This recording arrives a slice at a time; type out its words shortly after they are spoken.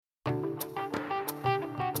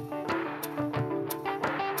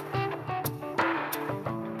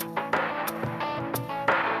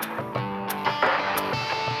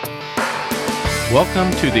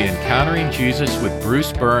Welcome to the Encountering Jesus with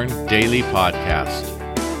Bruce Byrne Daily Podcast.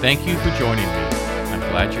 Thank you for joining me. I'm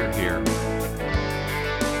glad you're here.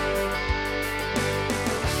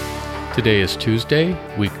 Today is Tuesday,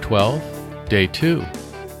 week 12, day 2.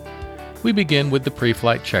 We begin with the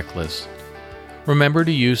pre-flight checklist. Remember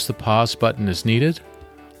to use the pause button as needed.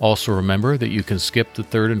 Also remember that you can skip the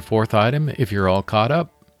third and fourth item if you're all caught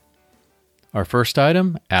up. Our first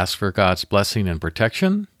item, ask for God's blessing and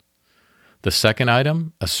protection. The second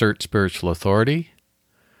item, assert spiritual authority.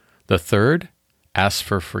 The third, ask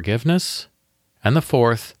for forgiveness. And the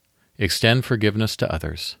fourth, extend forgiveness to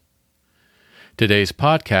others. Today's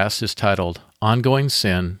podcast is titled Ongoing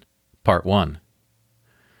Sin, Part 1.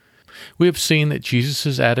 We have seen that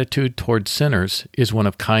Jesus' attitude toward sinners is one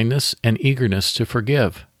of kindness and eagerness to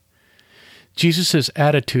forgive. Jesus'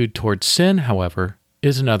 attitude toward sin, however,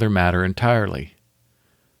 is another matter entirely.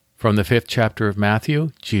 From the 5th chapter of Matthew,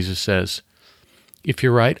 Jesus says, "If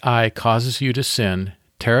your right eye causes you to sin,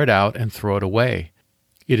 tear it out and throw it away.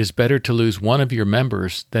 It is better to lose one of your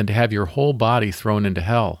members than to have your whole body thrown into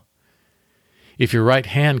hell. If your right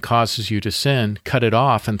hand causes you to sin, cut it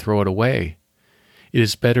off and throw it away. It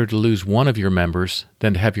is better to lose one of your members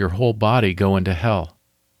than to have your whole body go into hell."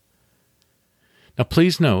 Now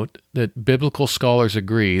please note that biblical scholars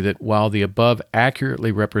agree that while the above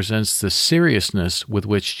accurately represents the seriousness with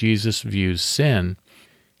which Jesus views sin,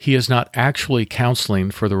 he is not actually counseling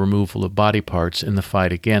for the removal of body parts in the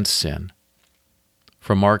fight against sin.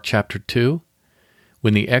 From Mark chapter 2,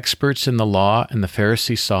 when the experts in the law and the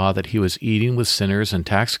Pharisees saw that he was eating with sinners and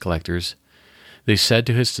tax collectors, they said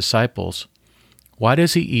to his disciples, "Why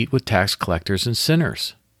does he eat with tax collectors and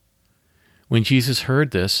sinners?" When Jesus heard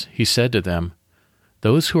this, he said to them,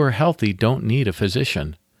 "Those who are healthy don't need a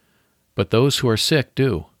physician, but those who are sick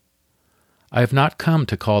do. I have not come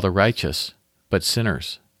to call the righteous, but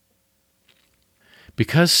sinners."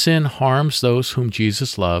 Because sin harms those whom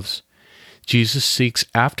Jesus loves, Jesus seeks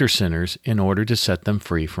after sinners in order to set them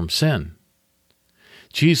free from sin.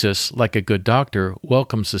 Jesus, like a good doctor,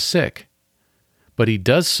 welcomes the sick, but he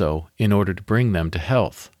does so in order to bring them to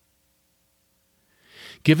health.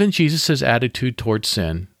 Given Jesus' attitude toward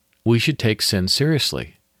sin, we should take sin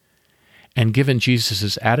seriously. And given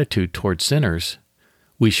Jesus' attitude toward sinners,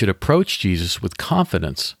 we should approach Jesus with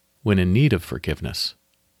confidence when in need of forgiveness.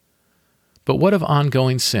 But what of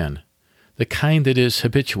ongoing sin, the kind that is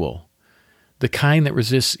habitual, the kind that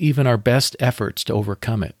resists even our best efforts to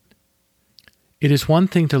overcome it? It is one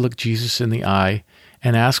thing to look Jesus in the eye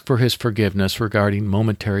and ask for his forgiveness regarding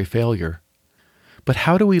momentary failure. But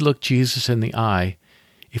how do we look Jesus in the eye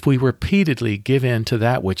if we repeatedly give in to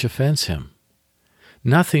that which offends him?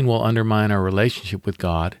 Nothing will undermine our relationship with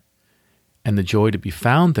God and the joy to be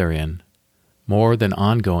found therein more than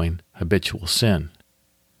ongoing habitual sin.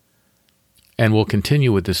 And we'll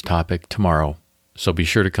continue with this topic tomorrow, so be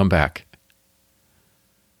sure to come back.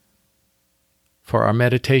 For our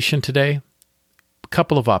meditation today, a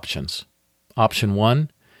couple of options. Option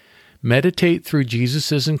 1, meditate through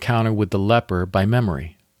Jesus' encounter with the leper by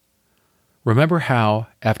memory. Remember how,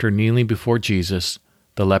 after kneeling before Jesus,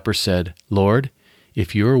 the leper said, "Lord,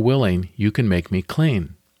 if you are willing, you can make me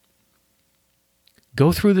clean."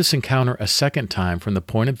 Go through this encounter a second time from the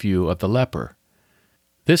point of view of the leper.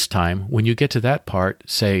 This time, when you get to that part,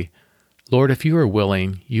 say, "Lord, if you are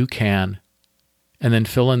willing, you can," and then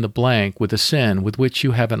fill in the blank with a sin with which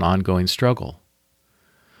you have an ongoing struggle.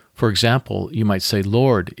 For example, you might say,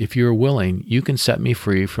 "Lord, if you are willing, you can set me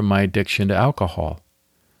free from my addiction to alcohol."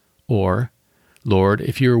 Or, "Lord,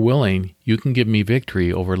 if you are willing, you can give me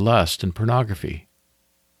victory over lust and pornography."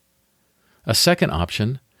 A second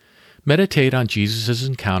option, meditate on Jesus'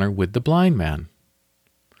 encounter with the blind man.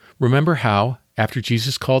 Remember how, after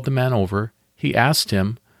Jesus called the man over, he asked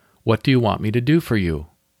him, "What do you want me to do for you?"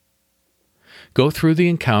 Go through the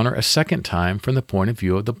encounter a second time from the point of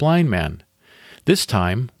view of the blind man. This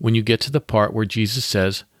time, when you get to the part where Jesus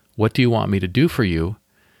says, "What do you want me to do for you?"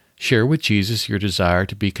 share with Jesus your desire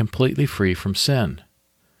to be completely free from sin.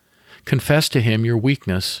 Confess to him your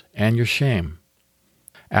weakness and your shame.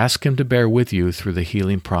 Ask him to bear with you through the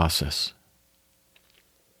healing process.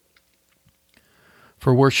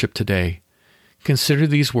 For worship today, consider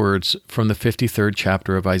these words from the 53rd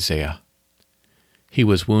chapter of Isaiah. "He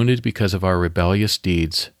was wounded because of our rebellious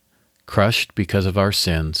deeds, crushed because of our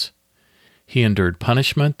sins. He endured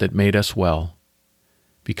punishment that made us well.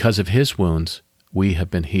 Because of his wounds, we have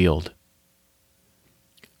been healed."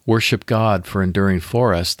 Worship God for enduring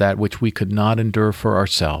for us that which we could not endure for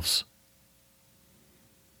ourselves.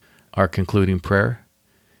 Our concluding prayer: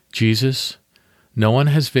 Jesus, no one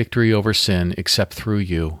has victory over sin except through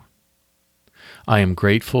you. I am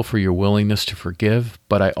grateful for your willingness to forgive,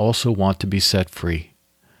 but I also want to be set free.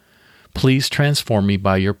 Please transform me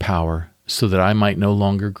by your power so that I might no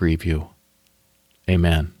longer grieve you.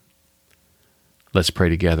 Amen. Let's pray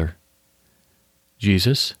together.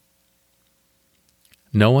 Jesus,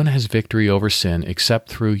 no one has victory over sin except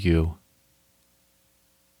through you.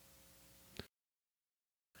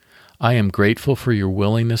 I am grateful for your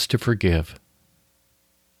willingness to forgive,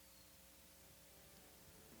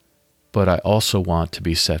 but I also want to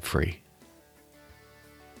be set free.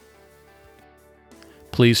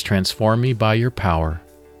 Please transform me by your power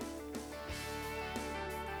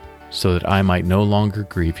so that I might no longer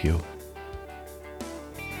grieve you.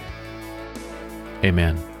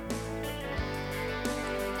 Amen.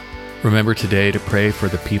 Remember today to pray for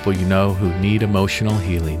the people you know who need emotional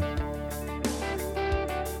healing.